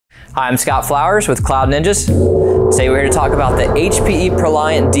Hi, I'm Scott Flowers with Cloud Ninjas. Today we're here to talk about the HPE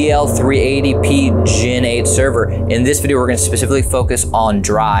ProLiant DL380p Gen8 server. In this video, we're going to specifically focus on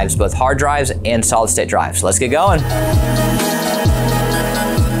drives, both hard drives and solid state drives. So let's get going.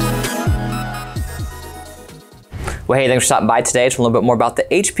 Well, hey, thanks for stopping by today. It's a little bit more about the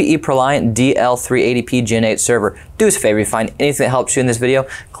HPE ProLiant DL380p Gen8 server. Do us a favor, if you find anything that helps you in this video,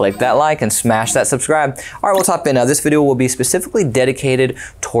 click that like and smash that subscribe. All right, we'll top in. Now, this video will be specifically dedicated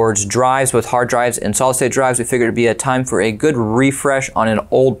towards drives, both hard drives and solid state drives. We figured it'd be a time for a good refresh on an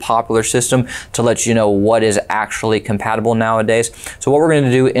old popular system to let you know what is actually compatible nowadays. So what we're going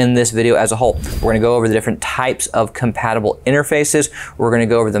to do in this video as a whole, we're going to go over the different types of compatible interfaces. We're going to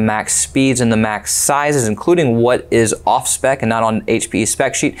go over the max speeds and the max sizes, including what is off spec and not on HPE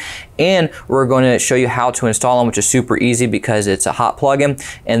spec sheet. And we're going to show you how to install them, which is super easy because it's a hot plugin.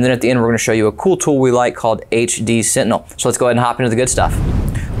 And then at the end, we're going to show you a cool tool we like called HD Sentinel. So let's go ahead and hop into the good stuff.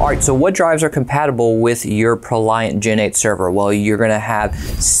 All right, so what drives are compatible with your ProLiant Gen8 server? Well, you're going to have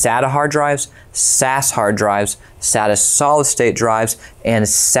SATA hard drives, SAS hard drives, SATA solid state drives, and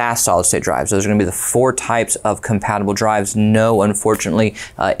SAS solid state drives. Those are going to be the four types of compatible drives. No, unfortunately,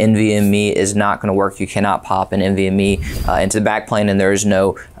 NVMe is not going to work. You cannot pop an NVMe into the backplane, and there is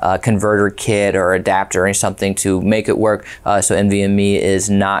no converter kit or adapter or something to make it work. So NVMe is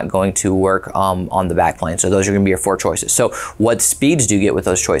not going to work on the backplane. So those are going to be your four choices. So what speeds do you get with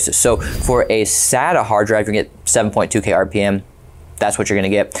those choices? So for a SATA hard drive, you get 7.2K RPM. That's what you're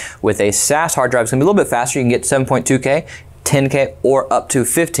going to get. With a SAS hard drive, it's going to be a little bit faster. You can get 7.2K, 10K, or up to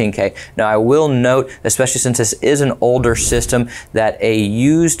 15K. Now, I will note, especially since this is an older system, that a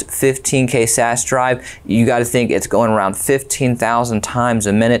used 15K SAS drive, you got to think it's going around 15,000 times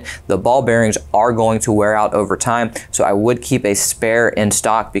a minute. The ball bearings are going to wear out over time, so I would keep a spare in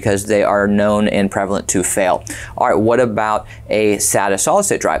stock because they are known and prevalent to fail. All right, what about a SATA solid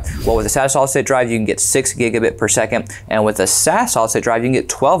state drive? Well, with a SATA solid state drive, you can get 6 gigabit per second, and with a SAS solid state drive, you can get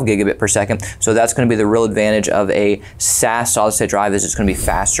 12 gigabit per second. So that's going to be the real advantage of a SAS solid state drive, is it's going to be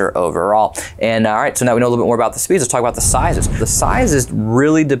faster overall. And all right, so now we know a little bit more about the speeds. Let's talk about the sizes. The sizes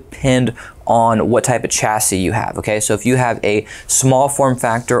really depend on what type of chassis you have, okay? So if you have a small form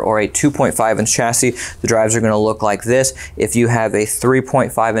factor or a 2.5 inch chassis, the drives are going to look like this. If you have a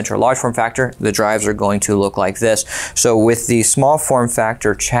 3.5 inch or large form factor, the drives are going to look like this. So with the small form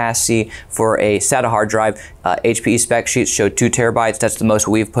factor chassis for a SATA hard drive, HPE spec sheets show 2 terabytes. That's the most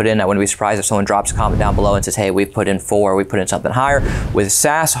we've put in. I wouldn't be surprised if someone drops a comment down below and says, hey, we've put in 4, we put in something higher. With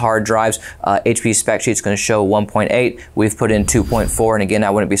SAS hard drives, HPE spec sheets going to show 1.8. We've put in 2.4, and again, I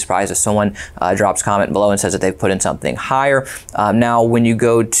wouldn't be surprised if someone drops a comment below and says that they've put in something higher. Now, when you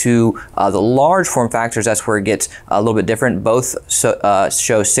go to the large form factors, that's where it gets a little bit different. Both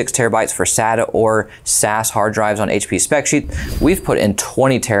show 6 terabytes for SATA or SAS hard drives on HPE spec sheet. We've put in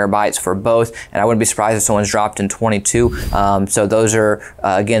 20 terabytes for both, and I wouldn't be surprised if someone's dropped in 22. So those are,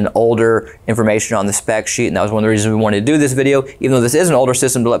 again, older information on the spec sheet, and that was one of the reasons we wanted to do this video, even though this is an older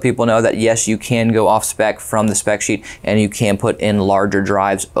system, to let people know that yes, you can go off spec from the spec sheet, and you can put in larger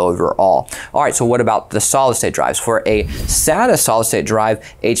drives overall. All right, so what about the solid state drives? For a SATA solid state drive,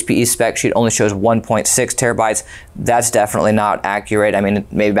 HPE spec sheet only shows 1.6 terabytes. That's definitely not accurate. I mean,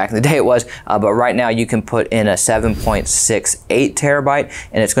 maybe back in the day it was, but right now you can put in a 7.68 terabyte,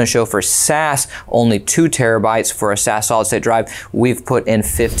 and it's going to show for SAS only 2 terabytes for a SAS solid state drive. We've put in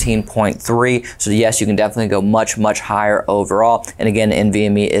 15.3, so yes, you can definitely go much, much higher overall. And again,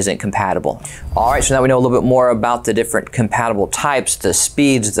 NVMe isn't compatible. All right, so now we know a little bit more about the different compatible types, the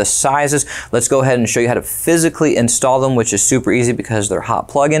speeds, the sizes. Let's go ahead and show you how to physically install them, which is super easy because they're hot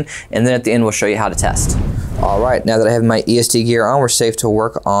plug-in. And then at the end, we'll show you how to test. All right, now that I have my ESD gear on, we're safe to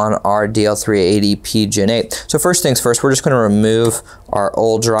work on our DL380p Gen8. So first things first, we're just going to remove our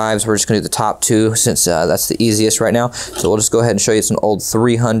old drives. We're just going to do the top 2 since that's the easiest right now. So we'll just go ahead and show you it's an old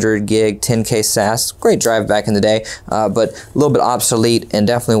 300 gig 10K SAS. Great drive back in the day, but a little bit obsolete, and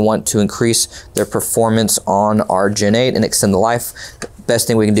definitely want to increase their performance on our Gen8 and extend the life. Best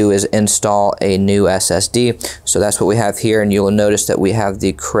thing we can do is install a new SSD. So that's what we have here, and you'll notice that we have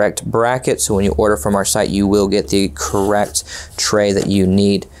the correct bracket. So when you order from our site, you will get the correct tray that you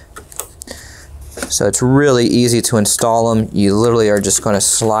need. So it's really easy to install them. You literally are just going to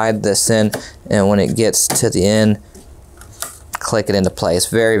slide this in, and when it gets to the end, click it into place.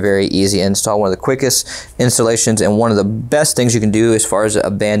 Very, very easy install. One of the quickest installations and one of the best things you can do as far as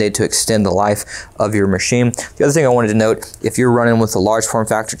a band-aid to extend the life of your machine. The other thing I wanted to note, if you're running with a large form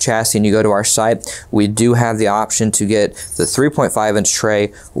factor chassis and you go to our site, we do have the option to get the 3.5 inch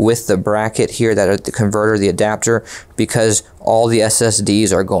tray with the bracket here, that the converter, the adapter, because all the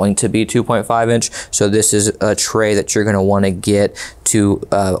SSDs are going to be 2.5 inch. So this is a tray that you're going to want to get to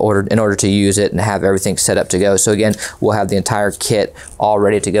in order to use it and have everything set up to go. So again, we'll have the entire kit all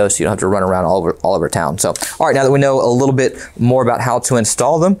ready to go, so you don't have to run around all over town. So all right, now that we know a little bit more about how to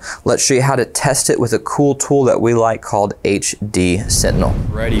install them, let's show you how to test it with a cool tool that we like called HD Sentinel.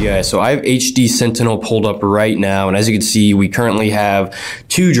 Alrighty guys, so I have HD Sentinel pulled up right now, and as you can see, we currently have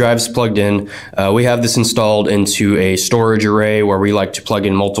 2 drives plugged in. We have this installed into a storage array where we like to plug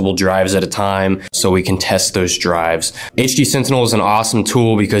in multiple drives at a time so we can test those drives. HD Sentinel is an awesome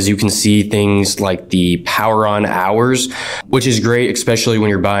tool because you can see things like the power on hours, which is great, especially when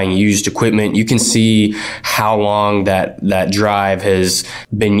you're buying used equipment. You can see how long that drive has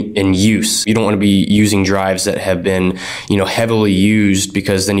been in use. You don't want to be using drives that have been, heavily used,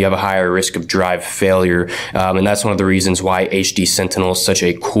 because then you have a higher risk of drive failure. And that's one of the reasons why HD Sentinel is such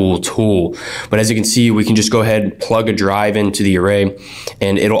a cool tool. But as you can see, we can just go ahead and plug a drive into the array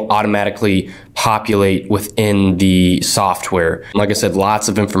and it'll automatically populate within the software. Like I said, lots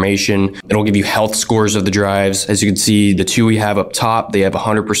of information. It'll give you health scores of the drives. As you can see, the 2 we have up top, they have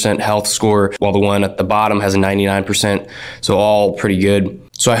 100% health score, while the one at the bottom has a 99%. So all pretty good.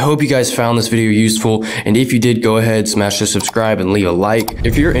 So I hope you guys found this video useful, and if you did, go ahead, smash the subscribe and leave a like.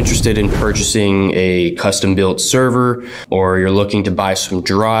 If you're interested in purchasing a custom built server, or you're looking to buy some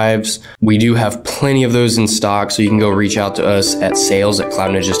drives, we do have plenty of those in stock, so you can go reach out to us at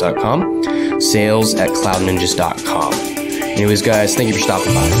sales@cloudninjas.com, sales@cloudninjas.com. Anyways guys, thank you for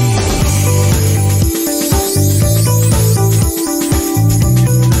stopping by.